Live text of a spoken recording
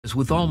As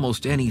with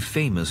almost any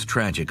famous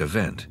tragic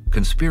event,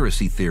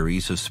 conspiracy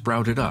theories have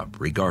sprouted up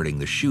regarding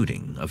the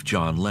shooting of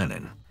John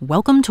Lennon.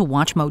 Welcome to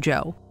Watch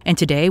Mojo, and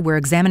today we're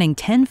examining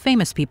 10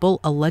 famous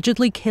people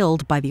allegedly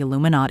killed by the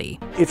Illuminati.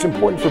 It's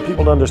important for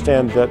people to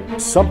understand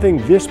that something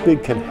this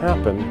big can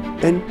happen,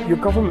 and your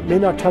government may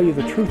not tell you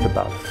the truth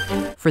about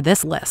it. For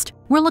this list,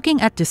 we're looking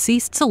at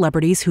deceased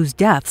celebrities whose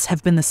deaths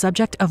have been the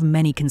subject of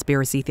many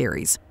conspiracy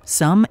theories,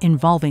 some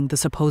involving the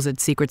supposed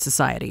secret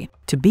society.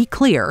 To be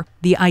clear,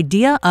 the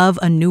idea of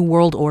a new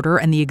world order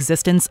and the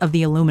existence of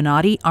the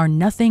Illuminati are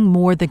nothing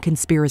more than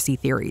conspiracy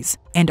theories,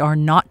 and are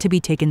not to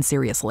be taken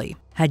seriously.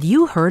 Had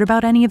you heard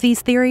about any of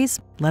these theories?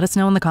 Let us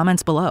know in the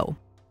comments below.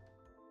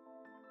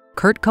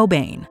 Kurt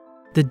Cobain.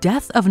 The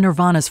death of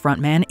Nirvana's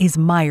frontman is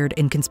mired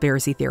in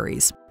conspiracy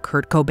theories.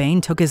 Kurt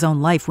Cobain took his own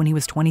life when he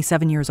was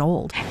 27 years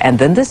old. And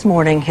then this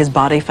morning, his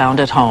body found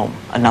at home,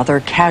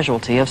 another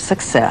casualty of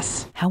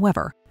success.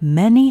 However,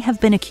 many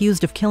have been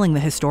accused of killing the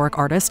historic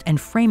artist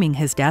and framing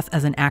his death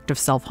as an act of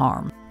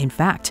self-harm. In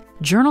fact,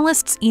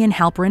 journalists Ian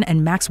Halperin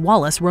and Max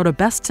Wallace wrote a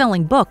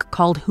best-selling book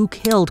called Who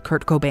Killed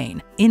Kurt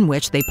Cobain, in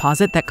which they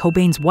posit that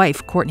Cobain's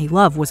wife, Courtney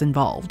Love, was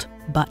involved.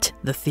 But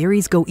the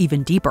theories go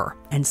even deeper,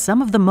 and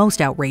some of the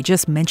most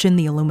outrageous mention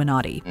the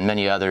Illuminati.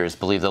 Many others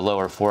believe the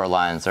lower four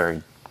lines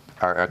are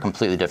a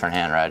completely different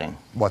handwriting.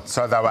 What,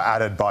 so they were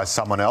added by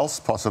someone else,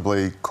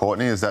 possibly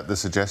Courtney? Is that the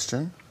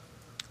suggestion?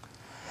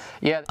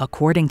 Yeah.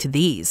 According to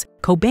these,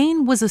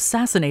 Cobain was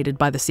assassinated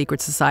by the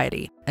secret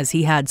society, as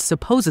he had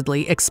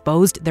supposedly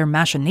exposed their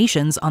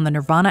machinations on the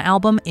Nirvana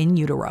album In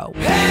Utero.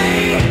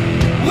 Hey,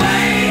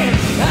 wait,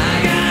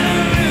 I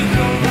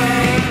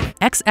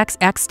gotta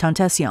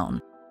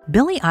XXXTentacion.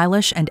 Billie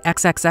Eilish and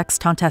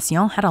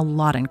XXXTentacion had a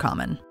lot in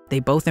common. They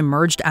both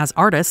emerged as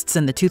artists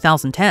in the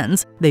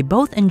 2010s. They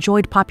both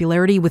enjoyed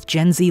popularity with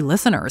Gen Z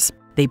listeners.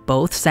 They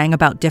both sang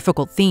about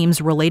difficult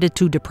themes related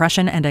to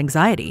depression and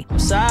anxiety.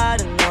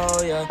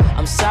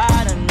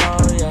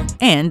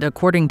 And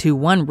according to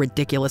one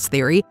ridiculous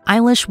theory,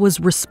 Eilish was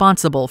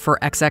responsible for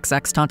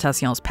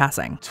XXXTentacion's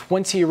passing.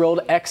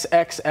 20-year-old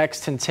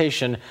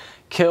XXXTentacion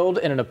killed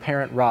in an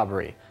apparent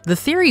robbery. The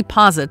theory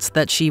posits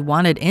that she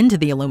wanted into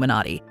the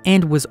Illuminati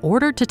and was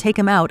ordered to take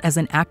him out as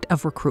an act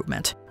of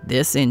recruitment.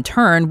 This, in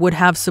turn, would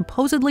have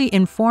supposedly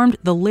informed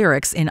the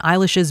lyrics in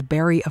Eilish's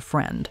Bury a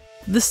Friend.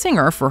 The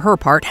singer, for her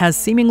part, has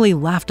seemingly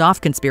laughed off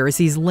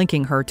conspiracies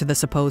linking her to the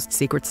supposed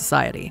secret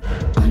society.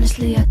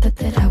 Honestly, I thought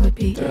that I would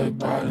be dead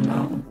by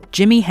now.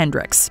 Jimi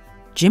Hendrix.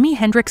 Jimi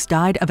Hendrix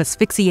died of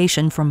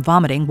asphyxiation from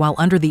vomiting while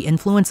under the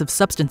influence of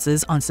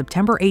substances on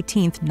September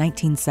 18,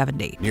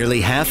 1970. Nearly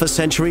half a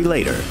century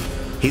later,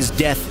 his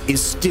death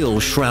is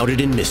still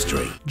shrouded in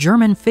mystery.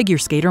 German figure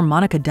skater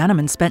Monika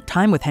Dennemann spent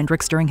time with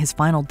Hendrix during his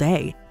final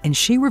day, and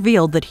she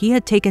revealed that he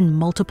had taken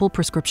multiple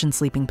prescription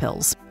sleeping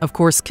pills. Of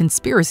course,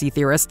 conspiracy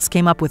theorists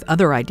came up with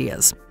other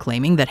ideas,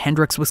 claiming that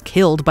Hendrix was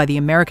killed by the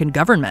American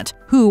government,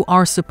 who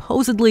are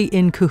supposedly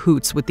in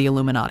cahoots with the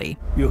Illuminati.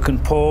 You can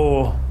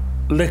pour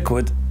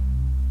liquid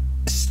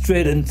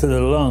straight into the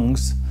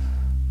lungs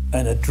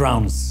and it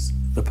drowns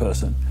the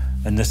person.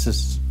 And this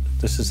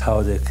is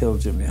how they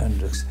killed Jimi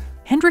Hendrix.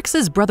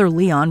 Hendrix's brother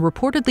Leon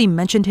reportedly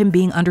mentioned him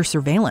being under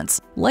surveillance,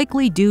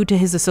 likely due to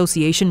his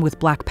association with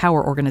Black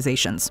Power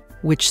organizations,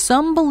 which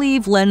some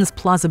believe lends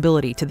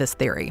plausibility to this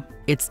theory.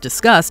 It's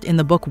discussed in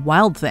the book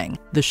Wild Thing,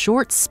 the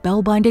short,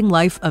 spellbinding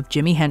life of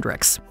Jimi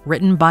Hendrix,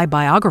 written by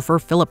biographer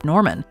Philip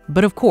Norman,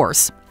 but of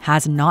course,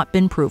 has not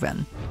been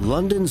proven.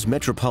 London's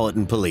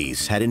Metropolitan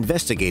Police had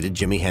investigated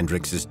Jimi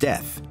Hendrix's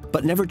death,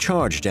 but never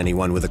charged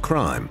anyone with a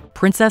crime.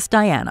 Princess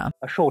Diana.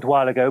 A short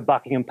while ago,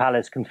 Buckingham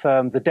Palace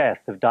confirmed the death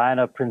of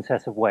Diana,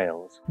 Princess of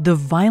Wales. The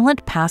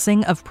violent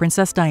passing of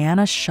Princess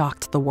Diana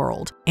shocked the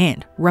world,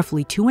 and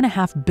roughly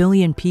 2.5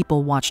 billion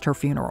people watched her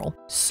funeral.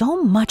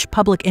 So much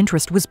public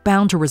interest was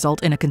bound to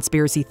result in a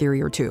conspiracy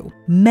theory or two.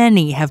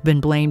 Many have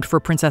been blamed for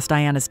Princess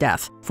Diana's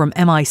death, from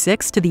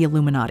MI6 to the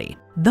Illuminati.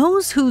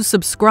 Those who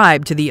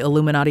subscribe to the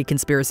Illuminati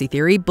conspiracy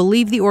theory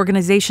believe the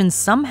organization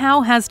somehow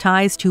has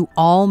ties to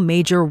all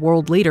major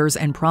world leaders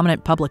and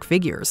prominent public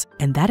figures,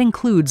 and that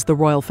includes the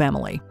royal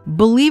family.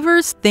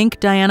 Believers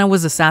think Diana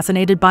was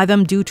assassinated by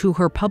them due to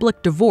her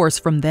public divorce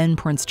from then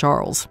Prince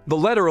Charles. The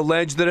letter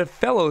alleged that a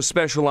fellow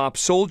special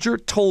ops soldier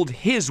told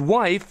his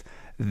wife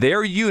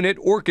their unit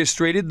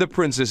orchestrated the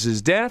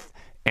princess's death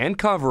and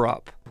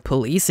cover-up.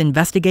 Police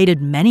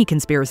investigated many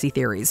conspiracy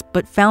theories,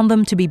 but found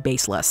them to be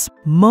baseless.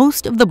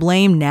 Most of the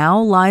blame now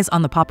lies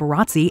on the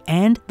paparazzi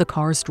and the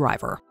car's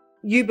driver.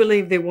 You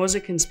believe there was a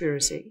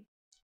conspiracy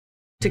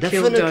to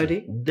kill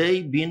Dodi?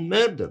 They've been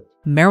murdered.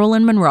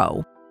 Marilyn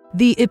Monroe.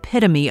 The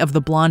epitome of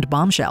the blonde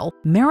bombshell,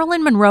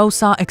 Marilyn Monroe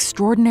saw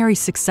extraordinary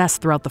success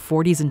throughout the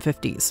 40s and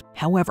 50s.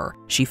 However,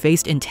 she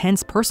faced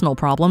intense personal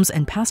problems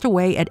and passed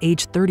away at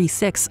age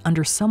 36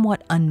 under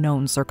somewhat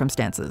unknown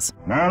circumstances.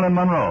 Marilyn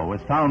Monroe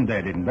was found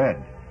dead in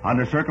bed,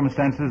 under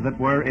circumstances that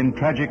were in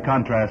tragic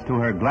contrast to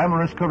her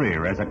glamorous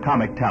career as a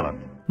comic talent.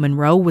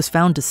 Monroe was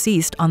found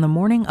deceased on the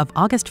morning of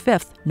August 5,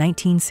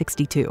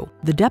 1962.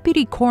 The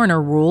deputy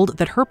coroner ruled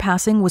that her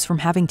passing was from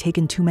having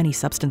taken too many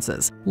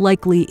substances,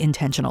 likely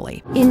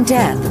intentionally. In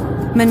death,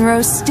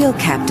 Monroe still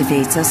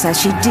captivates us as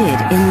she did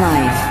in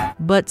life.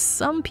 But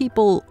some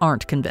people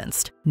aren't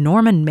convinced.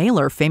 Norman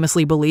Mailer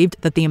famously believed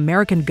that the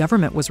American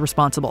government was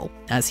responsible,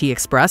 as he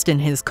expressed in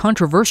his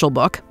controversial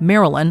book,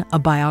 Marilyn, a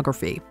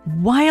Biography.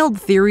 Wild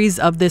theories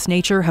of this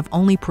nature have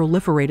only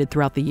proliferated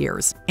throughout the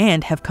years,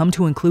 and have come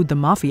to include the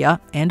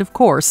Mafia and, of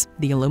course,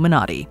 the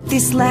Illuminati.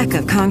 This lack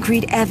of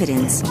concrete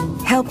evidence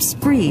helps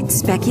breed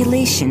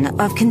speculation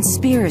of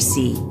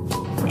conspiracy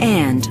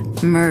and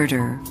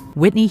murder.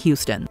 Whitney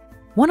Houston.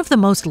 One of the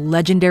most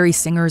legendary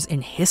singers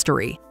in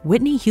history,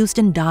 Whitney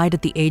Houston died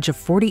at the age of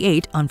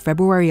 48 on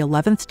February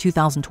 11,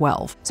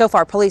 2012. So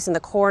far, police and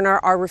the coroner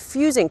are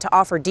refusing to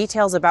offer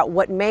details about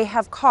what may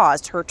have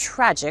caused her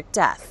tragic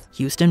death.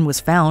 Houston was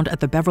found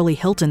at the Beverly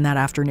Hilton that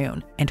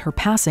afternoon, and her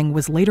passing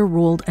was later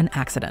ruled an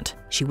accident.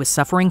 She was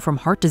suffering from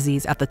heart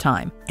disease at the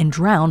time and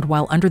drowned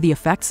while under the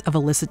effects of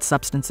illicit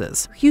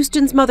substances.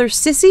 Houston's mother,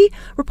 Sissy,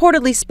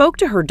 reportedly spoke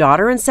to her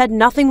daughter and said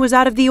nothing was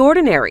out of the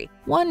ordinary.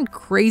 One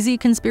crazy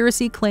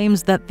conspiracy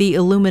claims that the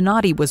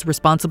Illuminati was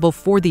responsible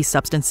for these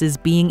substances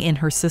being in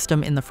her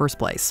system in the first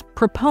place.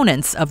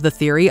 Proponents of the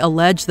theory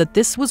allege that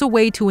this was a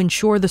way to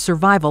ensure the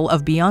survival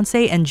of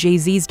Beyoncé and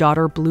Jay-Z's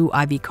daughter, Blue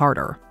Ivy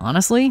Carter.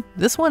 Honestly,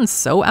 this one's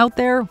so out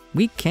there,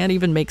 we can't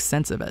even make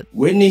sense of it.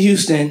 Whitney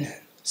Houston,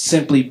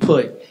 simply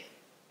put,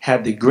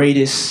 had the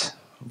greatest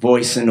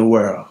voice in the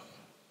world.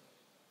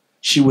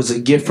 She was a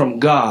gift from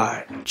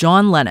God.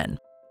 John Lennon,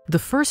 the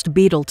first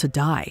Beatle to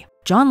die.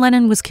 John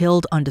Lennon was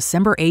killed on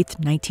December 8,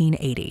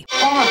 1980.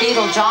 Former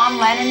Beatle John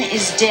Lennon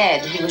is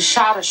dead. He was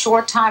shot a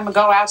short time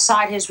ago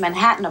outside his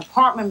Manhattan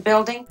apartment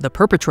building. The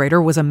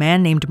perpetrator was a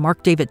man named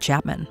Mark David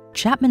Chapman.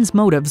 Chapman's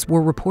motives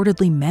were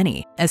reportedly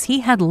many, as he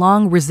had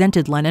long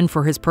resented Lennon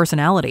for his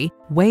personality,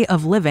 way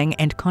of living,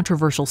 and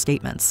controversial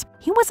statements.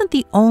 He wasn't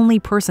the only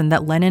person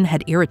that Lennon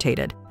had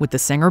irritated, with the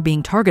singer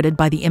being targeted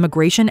by the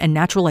Immigration and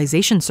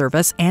Naturalization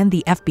Service and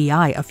the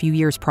FBI a few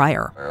years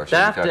prior.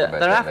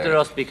 They're after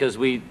us because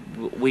we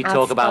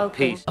talk about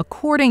peace.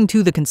 According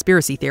to the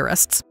conspiracy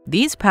theorists,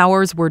 these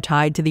powers were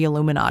tied to the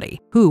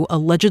Illuminati, who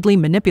allegedly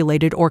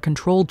manipulated or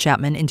controlled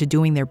Chapman into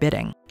doing their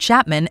bidding.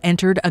 Chapman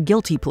entered a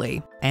guilty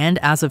plea, and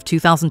as of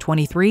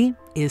 2023,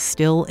 is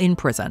still in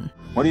prison.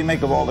 What do you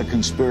make of all the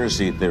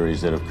conspiracy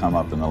theories that have come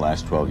up in the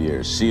last 12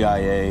 years?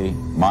 CIA,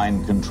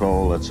 mind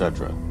control,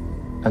 etc.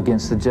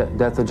 Against the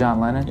death of John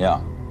Lennon?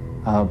 Yeah.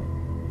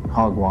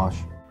 Hogwash.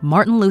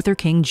 Martin Luther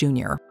King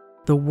Jr.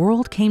 The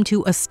world came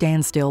to a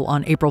standstill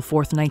on April 4,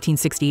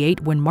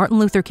 1968, when Martin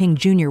Luther King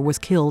Jr. was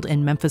killed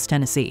in Memphis,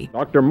 Tennessee.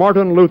 Dr.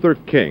 Martin Luther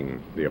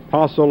King, the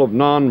apostle of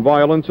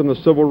nonviolence in the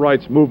civil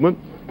rights movement,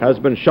 has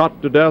been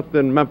shot to death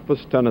in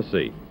Memphis,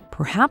 Tennessee.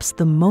 Perhaps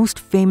the most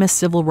famous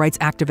civil rights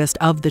activist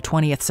of the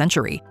 20th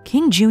century,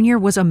 King Jr.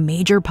 was a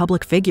major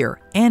public figure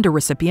and a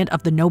recipient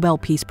of the Nobel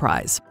Peace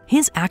Prize.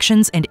 His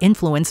actions and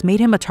influence made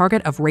him a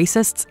target of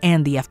racists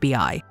and the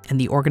FBI, and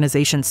the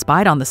organization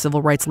spied on the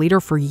civil rights leader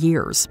for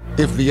years.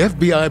 If the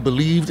FBI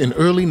believed in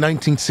early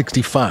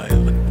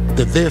 1965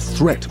 that their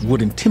threat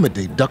would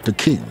intimidate Dr.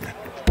 King,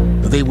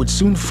 they would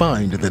soon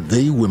find that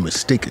they were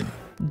mistaken.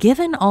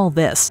 Given all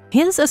this,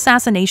 his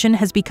assassination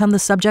has become the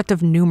subject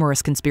of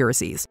numerous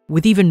conspiracies,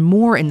 with even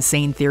more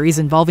insane theories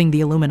involving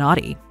the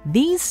Illuminati.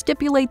 These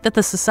stipulate that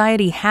the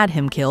society had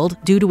him killed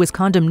due to his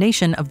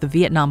condemnation of the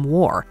Vietnam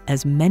War,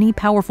 as many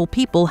powerful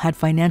people had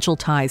financial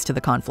ties to the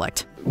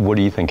conflict. What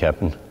do you think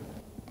happened?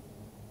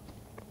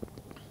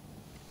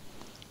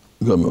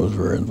 The government was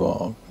very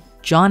involved.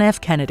 John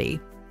F. Kennedy.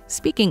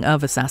 Speaking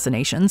of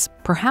assassinations,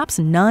 perhaps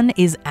none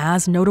is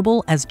as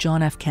notable as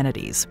John F.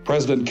 Kennedy's.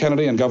 President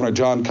Kennedy and Governor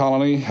John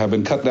Connally have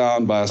been cut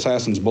down by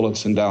assassins'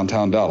 bullets in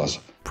downtown Dallas.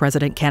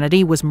 President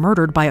Kennedy was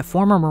murdered by a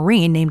former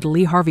Marine named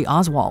Lee Harvey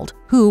Oswald,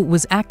 who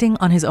was acting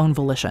on his own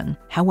volition.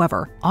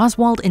 However,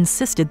 Oswald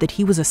insisted that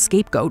he was a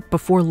scapegoat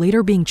before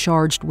later being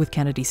charged with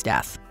Kennedy's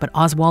death. But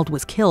Oswald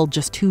was killed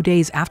just 2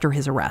 days after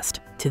his arrest.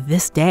 To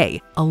this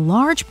day, a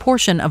large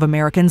portion of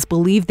Americans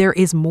believe there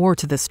is more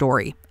to this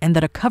story, and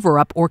that a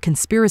cover-up or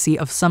conspiracy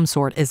of some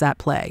sort is at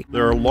play.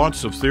 There are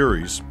lots of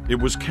theories. It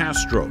was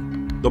Castro,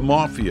 the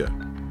Mafia,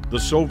 the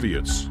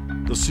Soviets,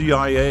 the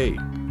CIA,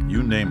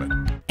 you name it.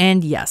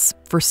 And yes,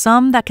 for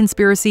some, that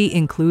conspiracy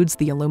includes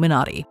the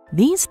Illuminati.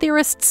 These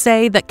theorists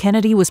say that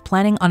Kennedy was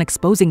planning on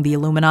exposing the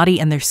Illuminati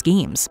and their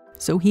schemes,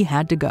 so he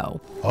had to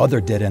go. Other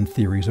dead-end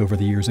theories over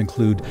the years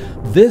include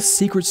this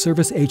Secret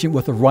Service agent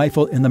with a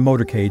rifle in the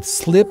motorcade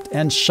slipped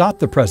and shot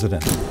the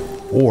president,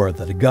 or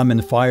that a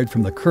gunman fired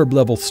from the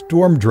curb-level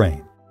storm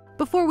drain.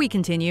 Before we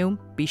continue,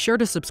 be sure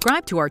to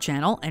subscribe to our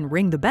channel and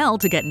ring the bell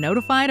to get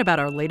notified about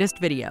our latest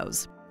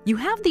videos. You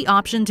have the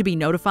option to be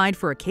notified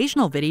for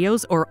occasional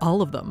videos or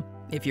all of them.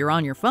 If you're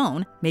on your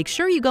phone, make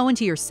sure you go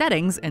into your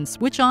settings and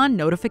switch on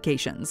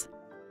notifications.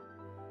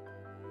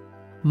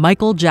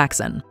 Michael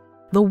Jackson.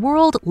 The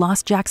world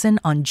lost Jackson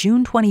on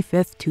June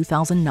 25,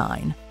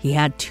 2009. He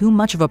had too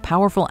much of a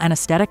powerful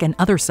anesthetic and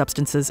other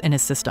substances in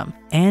his system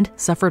and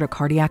suffered a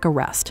cardiac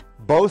arrest.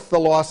 Both the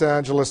Los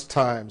Angeles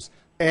Times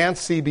and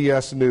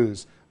CBS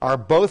News are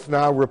both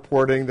now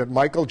reporting that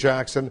Michael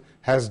Jackson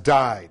has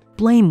died.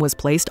 Blame was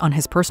placed on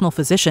his personal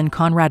physician,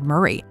 Conrad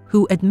Murray,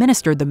 who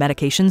administered the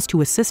medications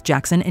to assist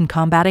Jackson in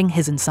combating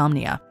his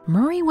insomnia.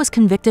 Murray was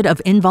convicted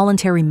of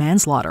involuntary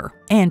manslaughter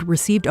and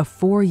received a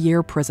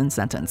 4-year prison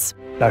sentence.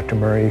 Dr.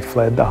 Murray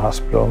fled the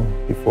hospital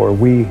before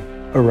we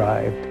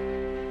arrived,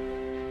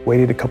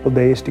 waited a couple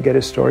days to get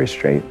his story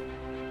straight,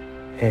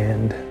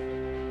 and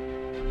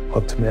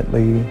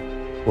ultimately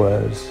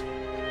was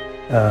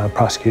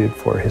prosecuted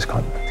for his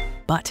conduct.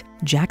 But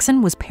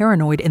Jackson was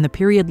paranoid in the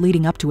period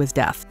leading up to his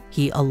death.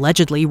 He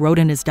allegedly wrote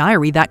in his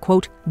diary that,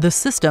 quote, the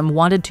system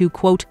wanted to,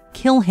 quote,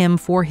 kill him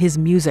for his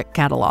music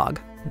catalog.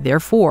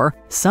 Therefore,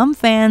 some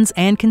fans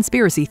and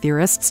conspiracy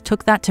theorists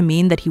took that to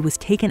mean that he was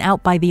taken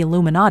out by the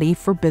Illuminati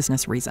for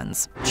business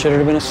reasons. Should it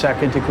have been a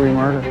second-degree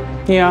murder?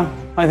 Yeah,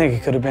 I think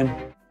it could have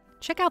been.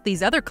 Check out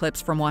these other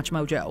clips from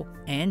WatchMojo,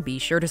 and be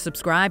sure to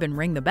subscribe and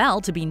ring the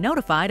bell to be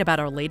notified about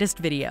our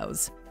latest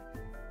videos.